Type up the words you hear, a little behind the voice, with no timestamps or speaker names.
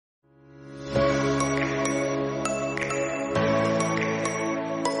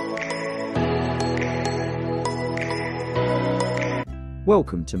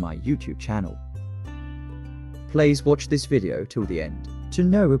Welcome to my YouTube channel. Please watch this video till the end to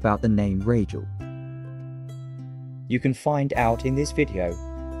know about the name Rajul. You can find out in this video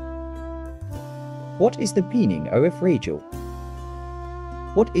what is the meaning of Rajul?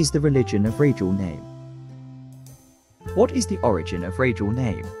 What is the religion of Rajul name? What is the origin of Rajul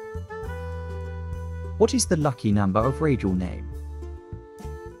name? What is the lucky number of Rajul name?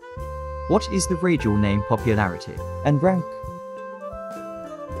 What is the Rajul name popularity and rank?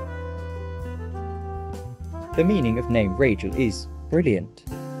 The meaning of name Rajul is brilliant.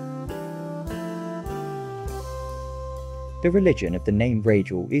 The religion of the name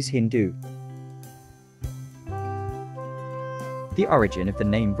Rajul is Hindu. The origin of the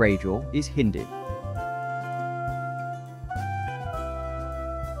name Rajul is Hindi.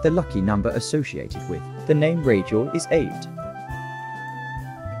 The lucky number associated with the name Rajul is 8.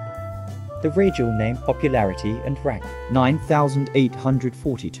 The Rajul name popularity and rank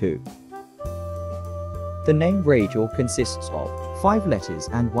 9,842. The name Rajul consists of 5 letters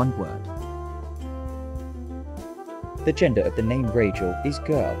and 1 word. The gender of the name Rajul is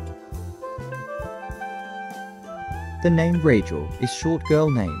girl. The name Rajul is short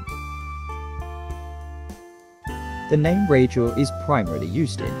girl name. The name Rajul is primarily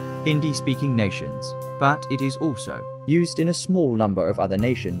used in Hindi-speaking nations, but it is also used in a small number of other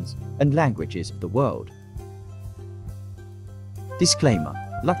nations and languages of the world. Disclaimer: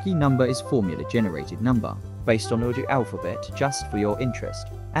 lucky number is formula-generated number based on Urdu alphabet just for your interest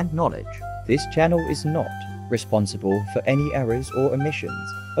and knowledge. This channel is not responsible for any errors or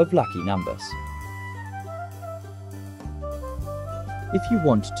omissions of lucky numbers. If you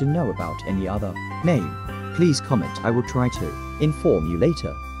want to know about any other name, please comment. I will try to inform you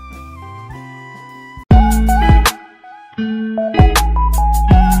later.